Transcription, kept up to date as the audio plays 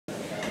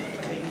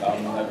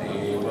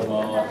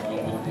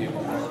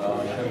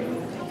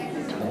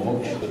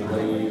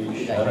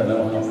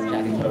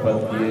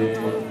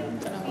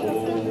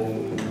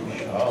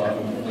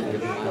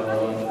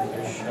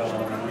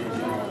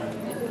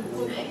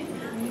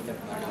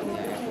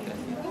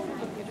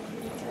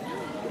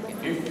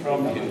If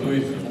from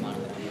Hinduism,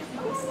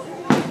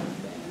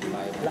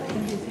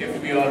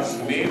 if we are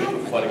made to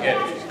forget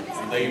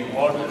the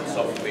importance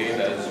of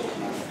Vedas,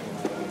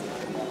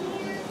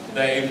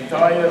 the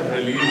entire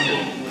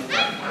religion,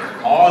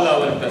 all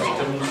our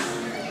customs,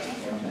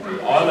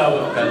 all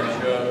our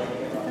culture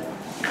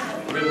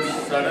will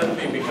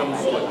suddenly become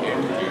so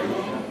empty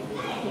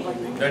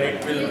that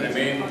it will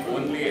remain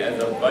only as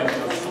a bunch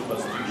of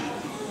superstitions.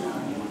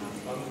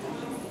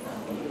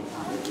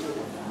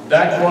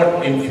 That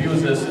what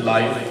infuses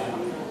life,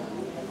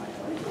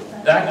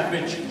 that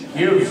which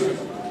gives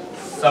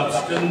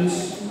substance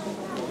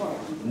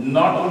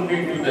not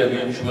only to the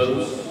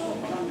rituals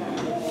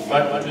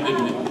but to the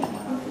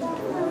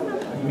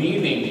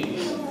meaning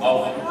of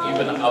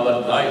even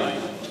our life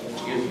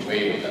is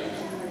Veda.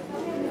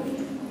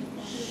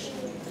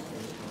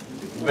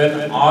 When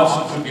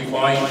asked to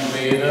define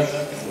Veda,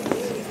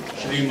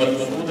 Srimad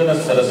Sudana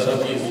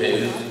Saraswati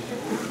says,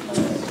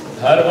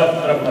 Dharma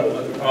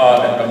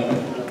Prabhakarakam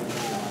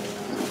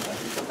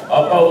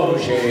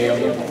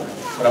Apaurusheyam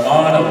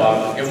Pramana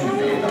Vakyam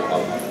Veda.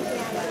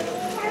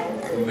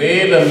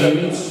 Veda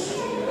means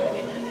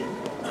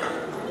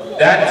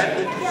that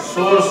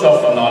source of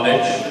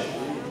knowledge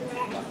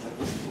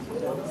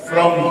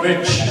from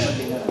which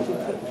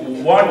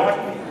what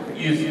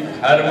is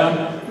dharma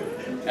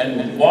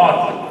and what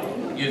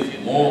is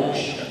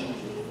moksha.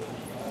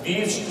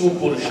 These two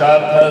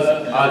purusharthas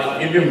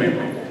are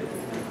illuminated.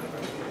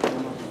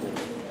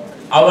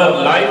 Our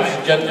lives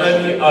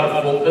generally are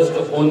focused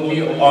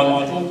only on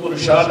two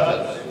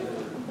purusharthas,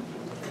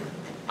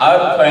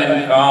 artha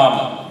and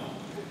kama,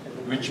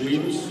 which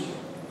means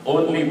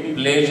only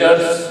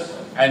pleasures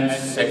and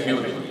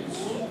securities.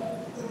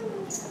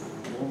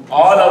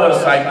 All our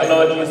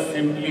psychology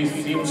simply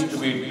seems to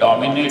be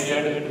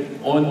dominated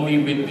only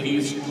with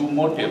these two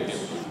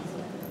motives.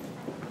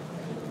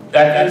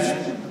 That is,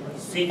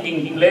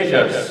 seeking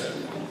pleasures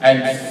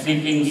and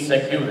seeking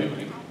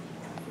security.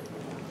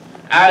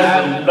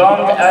 As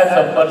long as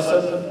a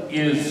person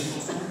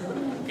is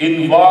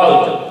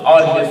involved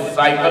or his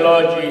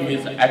psychology,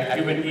 his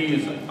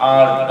activities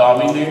are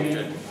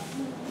dominated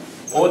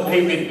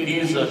only with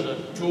these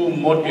two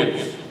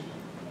motives,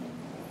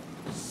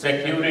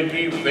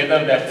 security,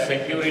 whether that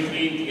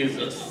security is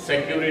a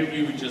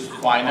security which is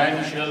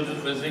financial,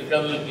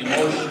 physical,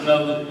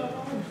 emotional,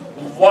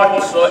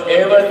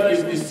 whatsoever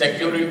is the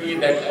security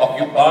that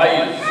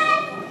occupies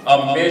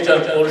a major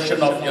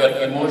portion of your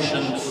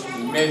emotions,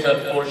 major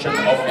portion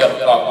of your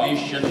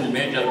cognition,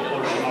 major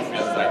portion of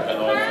your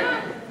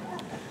psychology,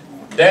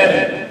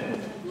 then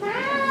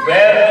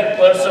where the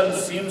person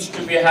seems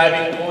to be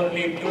having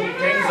only two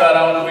things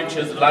around which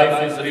his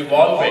life is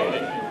revolving,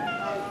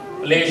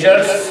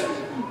 pleasures,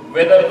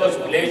 whether those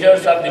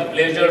pleasures are the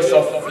pleasures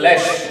of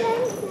flesh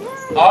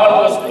or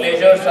those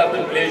pleasures are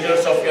the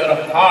pleasures of your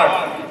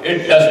heart,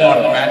 it does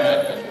not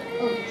matter.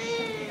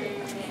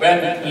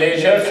 When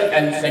pleasures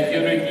and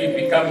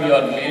security become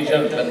your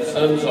major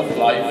concerns of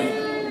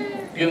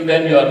life, till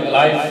then your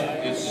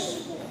life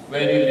is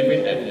very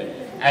limited.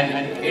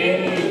 And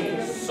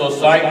any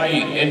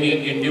society,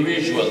 any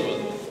individual,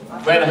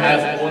 when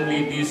has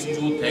only these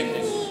two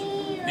things,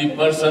 the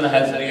person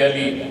has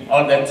really,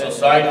 or that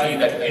society,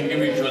 that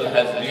individual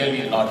has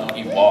really not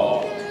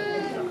evolved.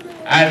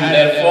 And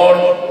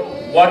therefore,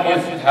 what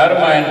is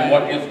dharma and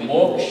what is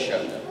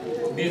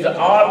moksha? These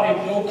are the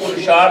two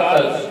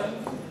purusharthas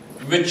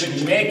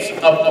which makes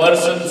a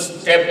person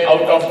step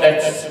out of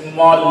that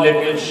small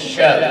little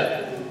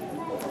shell.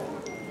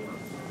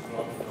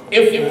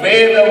 If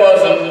Veda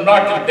was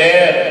not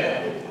there,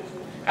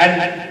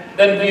 and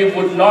then we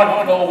would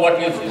not know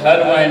what is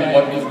dharma and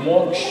what is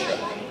moksha.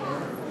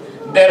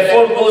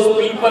 Therefore,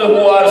 those people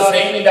who are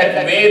saying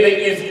that Veda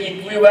is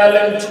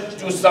equivalent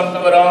to some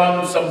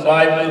Quran, some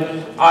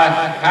Bible, I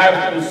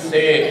have to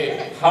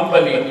say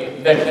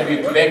humbly that we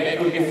beg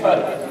to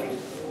differ.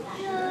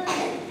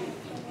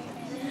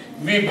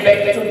 We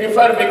beg to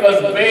differ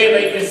because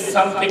Veda is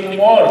something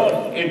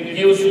more. It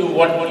gives you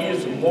what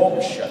is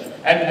moksha.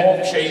 And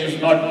moksha is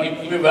not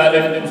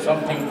equivalent to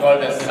something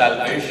called as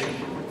salvation.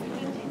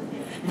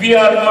 We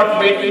are not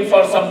waiting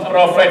for some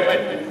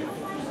prophet.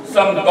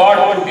 Some God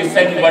will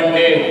descend one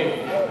day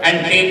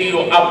and take you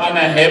up in a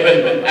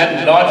heaven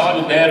and lodge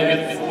you there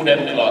with food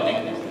and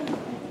clothing.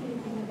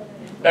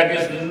 That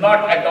is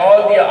not at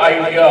all the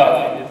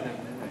idea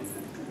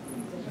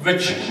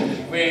which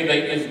Veda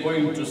is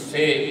going to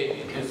say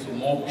is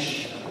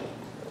moksha.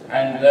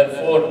 And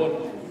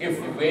therefore, if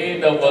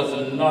Veda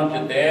was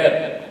not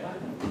there,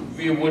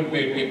 we would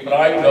be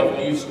deprived of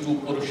these two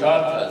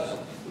purusharthas,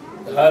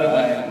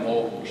 dharma and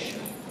moksha.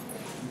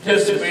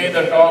 This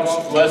Veda talks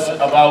to us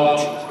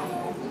about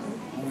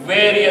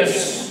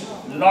various,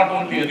 not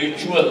only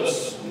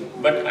rituals,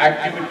 but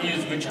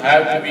activities which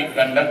have to be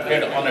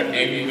conducted on a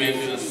daily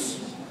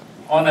basis,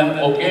 on an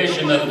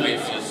occasional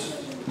basis.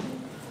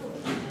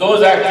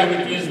 Those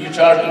activities which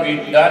are to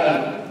be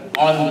done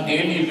on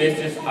daily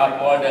basis are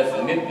called as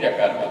nitya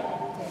karma.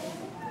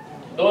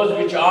 Those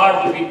which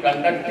are to be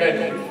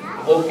conducted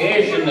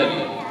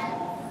occasionally,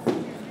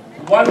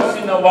 once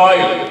in a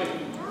while,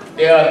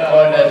 they are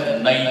called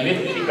as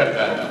naimittika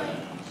karma.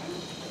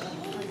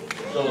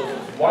 So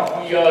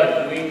what we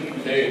are doing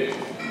today,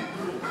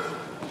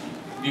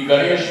 the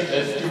Ganesh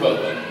festival,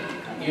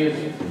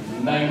 is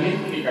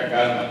naimittika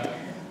karma,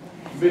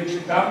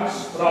 which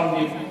comes from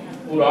the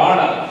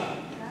Puranas,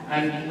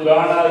 and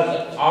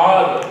Puranas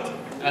are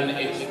an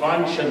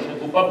expansion,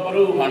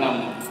 upabruhanam,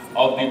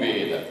 of the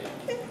Veda.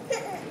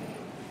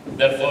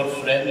 Therefore,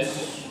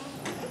 friends,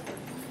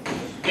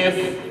 if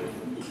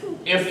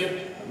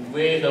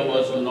Veda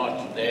was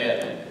not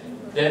there,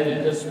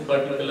 then this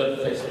particular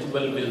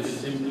festival will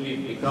simply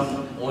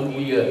become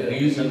only a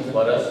reason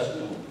for us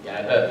to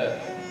gather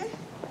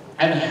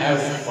and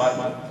have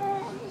fun.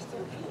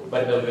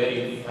 But the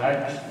very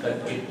fact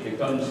that it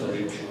becomes a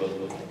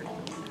ritual,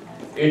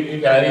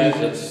 it carries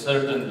a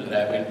certain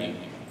gravity,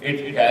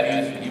 it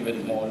carries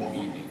even more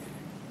meaning.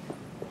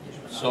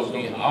 So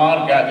we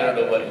are gathered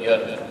over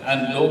here,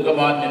 and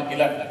Lokamanya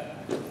Tilak,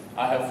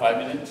 I have 5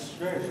 minutes?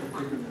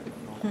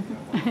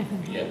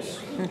 Yes.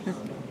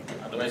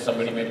 Otherwise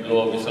somebody may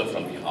blow a whistle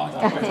from behind.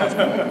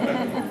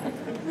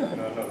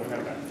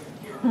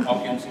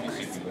 Hawkins is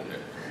sitting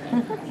there.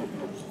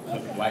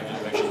 Michael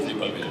questions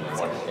people will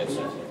what yes.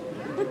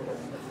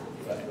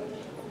 Right.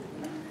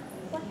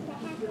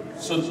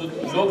 So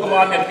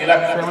Lokamanya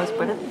Tilak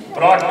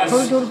brought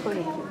this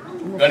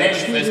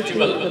Ganesh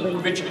festival,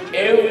 which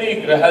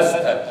every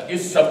grahastha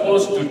is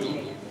supposed to do.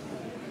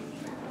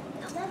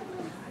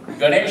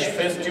 Ganesh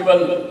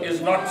festival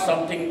is not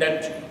something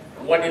that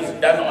what is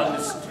done on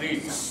the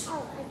streets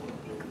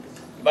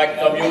by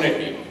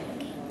community.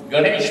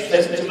 Ganesh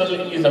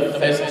festival is a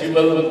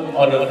festival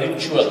or a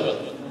ritual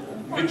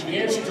which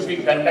is to be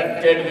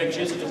conducted, which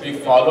is to be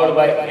followed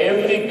by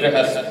every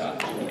grahastha,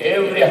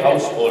 every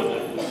household.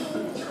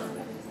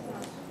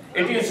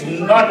 It is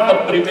not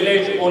a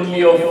privilege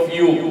only of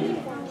few,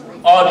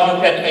 or you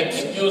can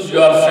excuse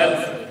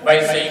yourself by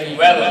saying,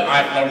 well,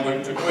 I am not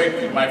going to do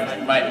it,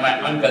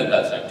 my uncle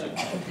does it.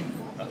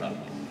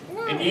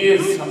 It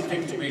is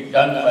something to be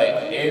done by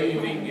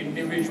every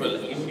individual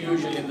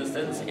in the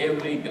sense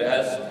every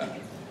grahastha.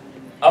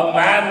 A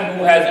man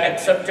who has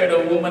accepted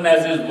a woman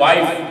as his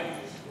wife,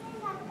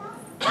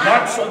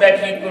 not so that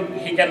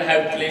he can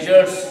have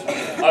pleasures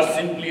or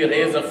simply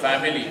raise a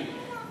family,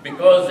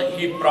 because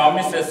he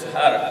promises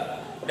her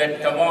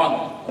that, come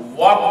on,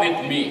 walk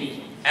with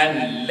me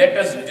and let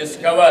us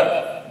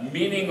discover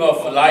meaning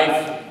of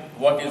life,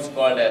 what is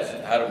called as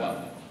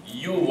dharma.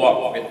 You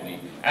walk with me.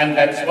 And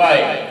that's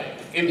why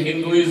in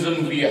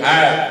Hinduism we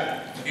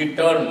have the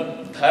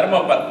term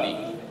dharma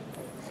patni.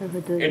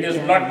 It is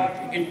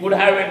not, it could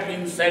have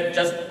been said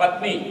just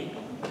patni.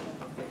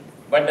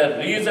 But the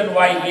reason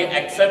why he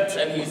accepts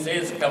and he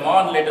says, come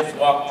on, let us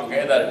walk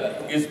together,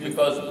 is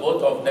because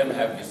both of them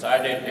have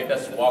decided, let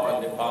us walk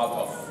on the path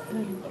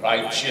of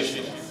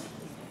righteousness.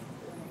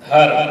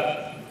 Dharma.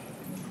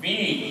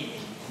 Be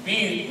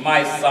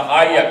my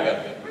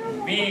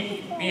sahayaka,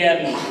 be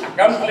an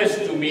accomplice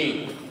to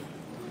me,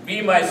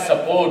 be my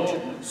support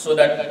so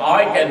that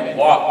I can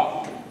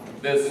walk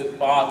this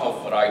path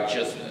of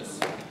righteousness.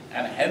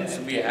 And hence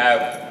we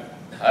have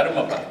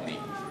dharma bhakti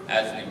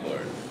as the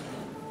word.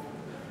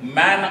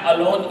 Man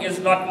alone is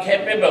not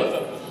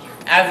capable.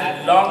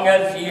 As long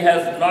as he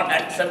has not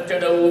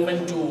accepted a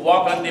woman to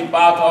walk on the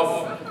path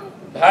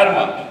of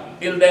dharma,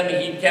 till then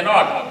he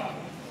cannot.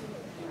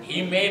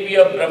 He may be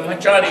a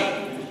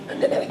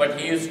brahmachari, but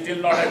he is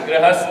still not a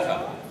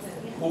grahastha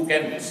who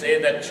can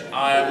say that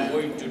I am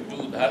going to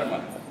do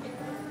dharma.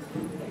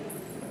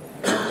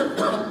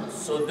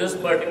 So this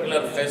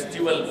particular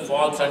festival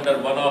falls under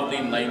one of the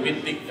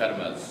naimittik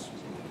karmas.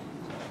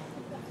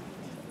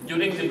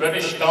 During the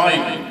British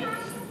time,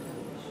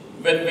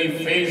 when we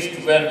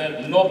faced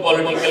where no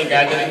political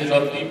gatherings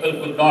or people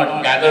could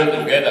not gather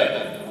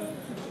together,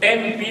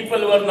 10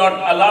 people were not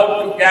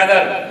allowed to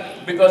gather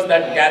because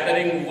that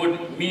gathering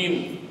would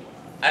mean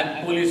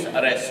an police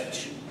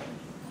arrest.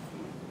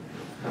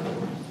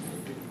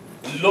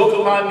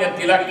 Lokamanya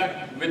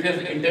Tilak, with his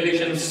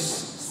intelligence,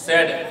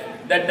 said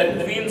that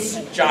the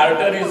Queen's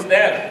Charter is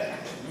there,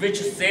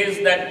 which says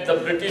that the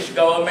British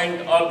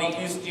government or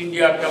the East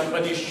India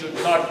Company should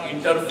not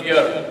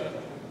interfere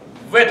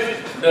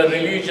with the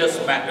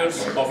religious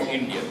matters of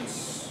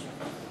Indians.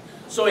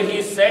 So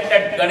he said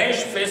that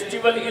Ganesh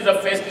festival is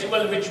a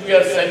festival which we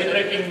are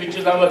celebrating, which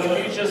is our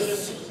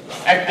religious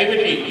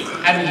activity,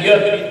 and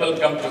here people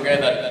come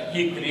together.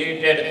 He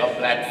created a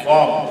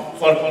platform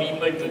for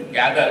people to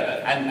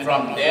gather, and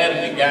from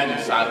there began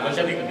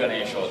Sarvajanik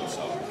Ganesh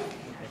also.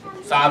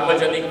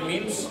 Sarvajanik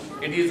means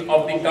it is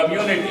of the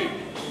community.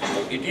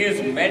 It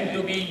is meant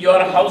to be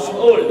your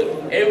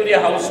household. Every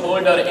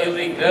household or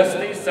every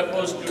grahastha is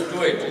supposed to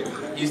do it.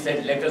 He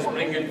said, let us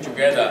bring it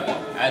together,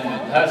 and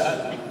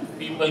thus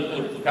people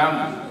could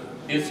come,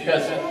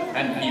 discuss,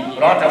 and he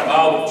brought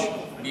about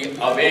the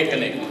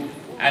awakening.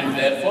 And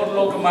therefore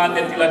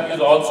Lokmanya Tilak is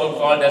also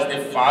called as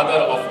the father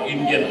of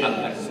Indian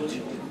unrest.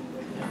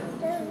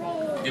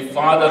 The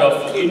father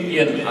of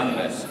Indian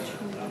unrest.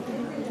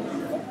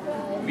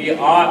 We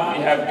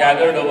have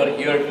gathered over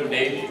here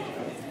today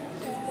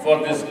for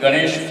this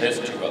Ganesh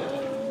festival.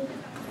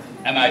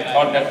 And I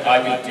thought that I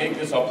will take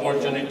this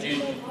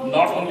opportunity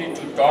not only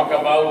to talk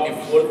about the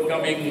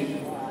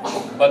forthcoming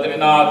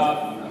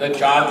Badrinath, the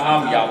Char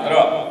Dham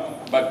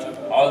Yatra,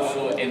 but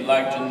also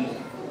enlighten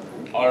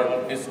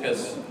or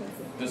discuss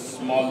this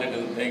small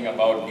little thing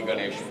about the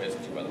Ganesh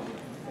festival.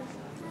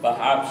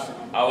 Perhaps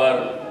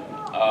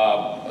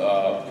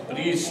our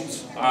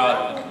priests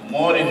are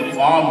more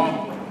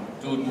informed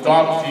to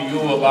talk to you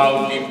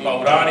about the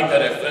Pauranika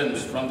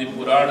reference from the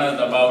Puranas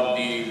about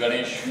the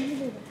Ganesh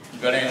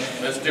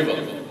festival.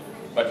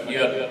 But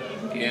here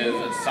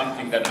is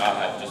something that I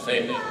have to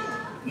say.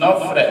 Now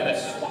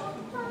friends,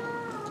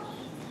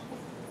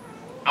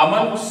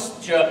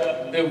 amongst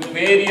the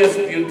various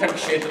Tirtha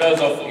Kshetras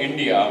of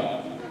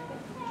India,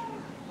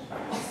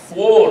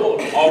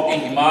 4 of the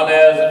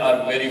Himalayas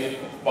are very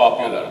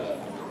popular.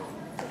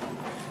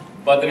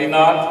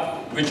 Badrinath,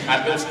 which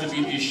happens to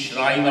be the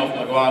shrine of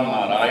Bhagavan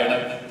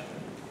Narayana.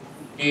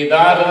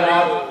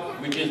 Kedarnath,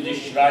 which is the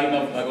shrine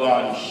of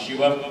Bhagavan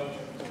Shiva.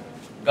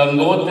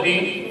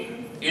 Gangotri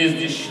is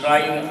the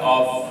shrine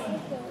of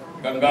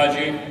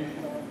Gangaji.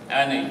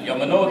 And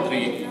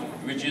Yamunotri,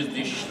 which is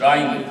the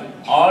shrine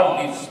or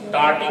the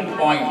starting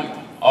point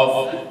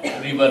of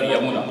river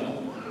Yamuna.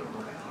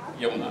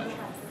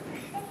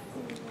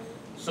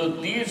 So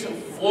these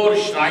 4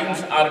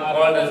 shrines are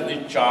called as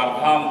the Char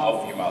Dham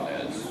of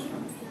Himalayas.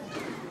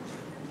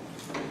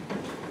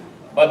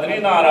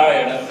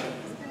 Badrinarayan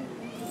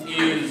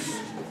is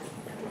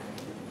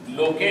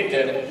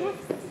located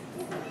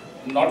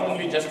not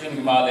only just in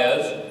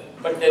Himalayas,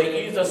 but there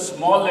is a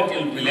small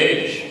little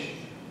village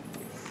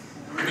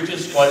which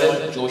is called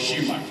as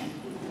Joshimath.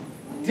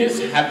 This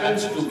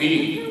happens to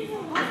be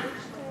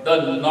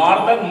the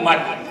northern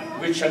math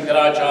which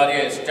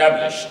Shankaracharya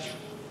established.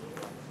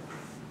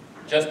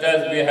 Just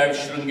as we have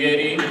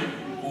Sringeri,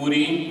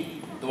 Puri,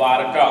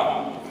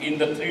 Dwarka in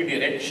the 3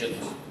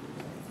 directions,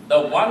 the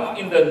one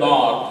in the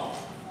north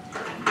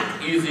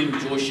is in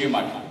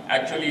Joshimath.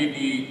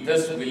 Actually,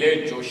 this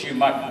village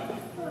Joshimath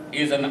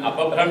is an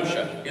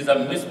apabhramsha, is a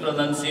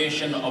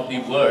mispronunciation of the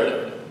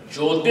word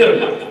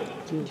Jyotirmath.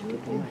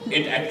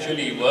 It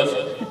actually was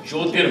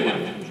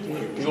Jyotirmath.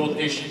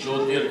 Jyotish,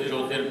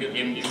 Jyotir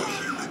became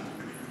Joshimath.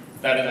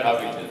 That is how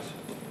it is.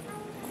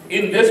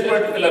 In this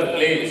particular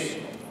place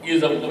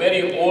is a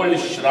very old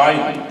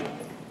shrine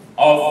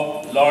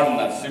of Lord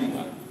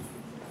Narasimha.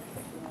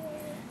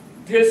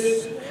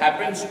 This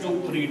happens to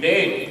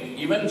predate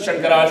even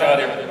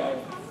Shankaracharya.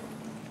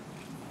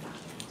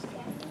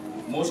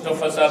 Most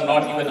of us are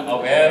not even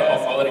aware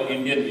of our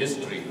Indian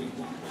history.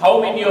 How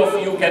many of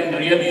you can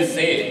really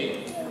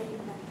say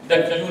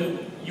that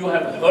you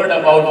have heard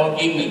about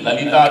King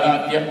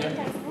Lalitaditya?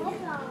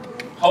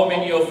 How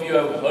many of you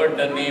have heard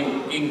the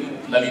name King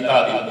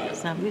Lalitaditya?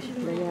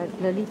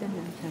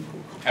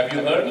 Have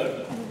you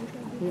heard?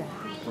 Yeah.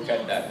 Look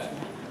at that.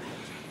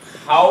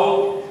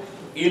 How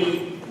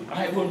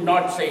I would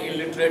not say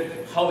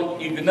illiterate, how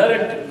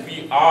ignorant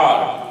we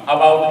are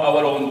about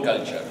our own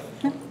culture.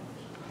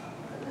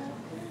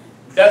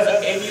 Does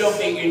any of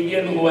the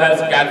Indian who has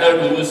gathered,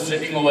 who is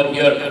sitting over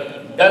here,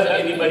 does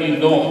anybody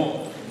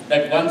know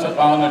that once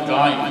upon a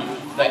time,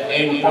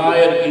 the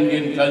entire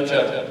Indian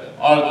culture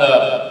or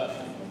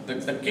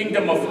the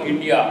kingdom of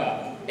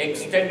India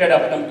extended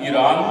up to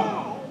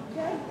Iran?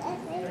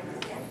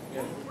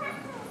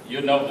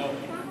 You know.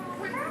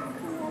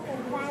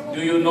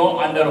 Do you know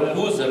under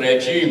whose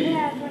regime?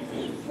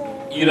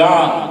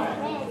 Iran.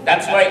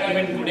 That's why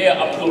even today,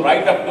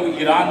 right up to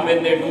Iran,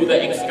 when they do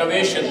the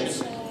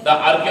excavations, the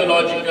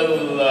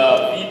archaeological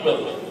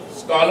people,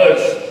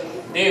 scholars,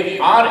 they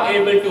are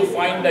able to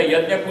find the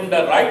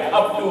Yajna-kunda right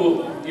up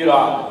to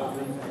Iran.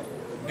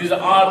 These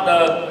are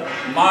the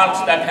marks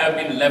that have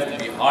been left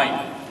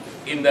behind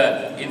in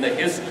the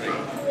history.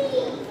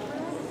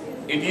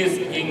 It is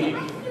King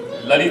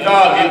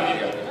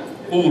Lalitaditya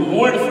who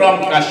ruled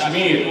from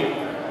Kashmir.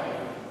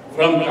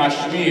 From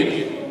Kashmir,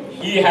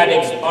 he had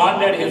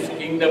expanded his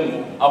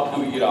kingdom up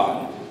to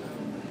Iran.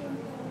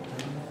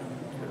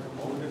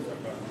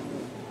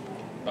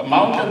 The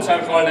mountains are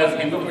called as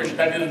Hindu Kush.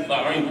 That is,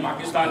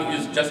 Pakistan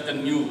is just a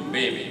new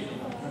baby.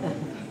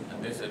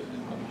 This is,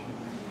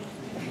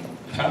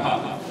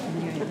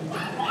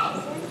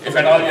 if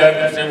at all you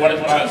have to say, what is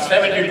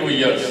 72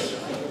 years?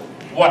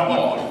 What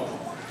more?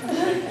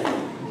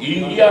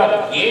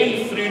 India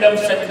gained freedom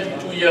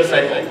 72 years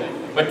ago,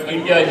 but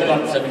India is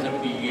not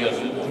 72 years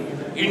old.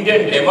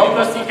 Indian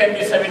democracy can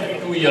be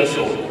 72 years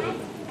old,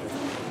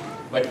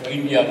 but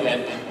India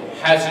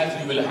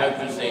you will have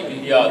to say,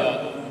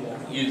 India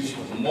is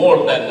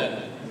more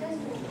than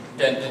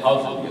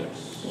 10,000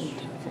 years.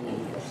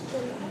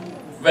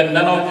 When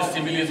none of these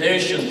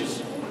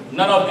civilizations,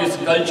 none of these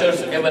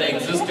cultures ever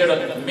existed,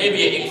 or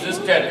maybe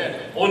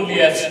existed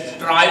only as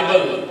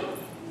tribal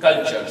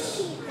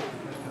cultures.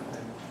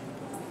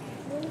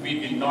 we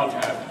did not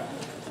have.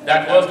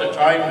 That was the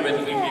time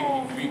when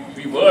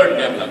we were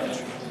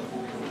developed.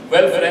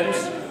 Well,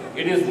 friends,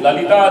 it is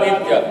Lalita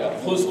Aditya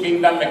whose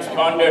kingdom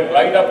expanded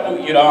right up to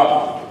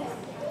Iran.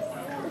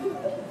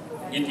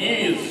 It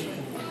is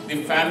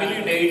the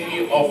family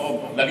deity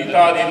of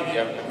Lalita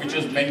Aditya, which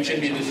is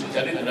mentioned in this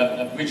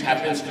Charitra, which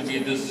happens to be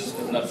this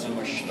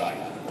Narasimha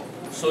shrine.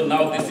 So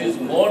now this is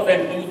more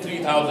than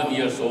 2,000–3,000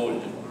 years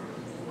old.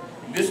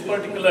 This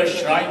particular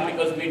shrine,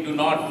 because we do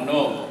not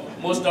know,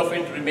 most of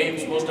it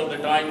remains, most of the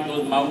time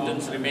those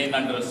mountains remain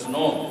under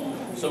snow,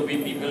 so we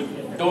people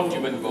don't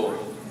even go.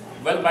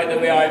 Well, by the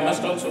way, I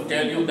must also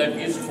tell you that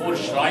these 4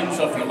 shrines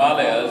of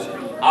Himalayas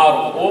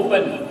are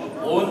open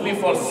only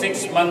for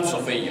 6 months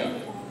of a year,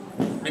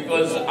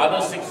 because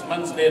other 6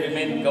 months they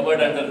remain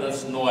covered under the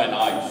snow and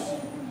ice.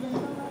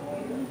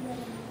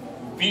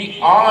 We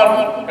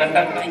are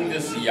conducting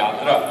this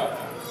yatra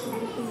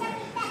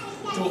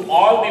to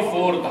all the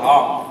 4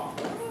 dham,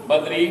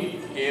 Badri,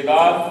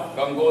 Kedar,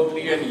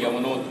 Gangotri and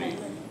Yamunotri,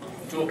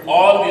 to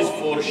all these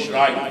 4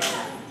 shrines.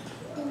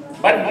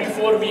 But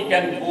before we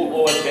can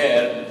go over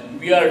there,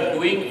 we are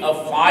doing a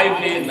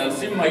 5-day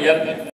Narasimha Yajna.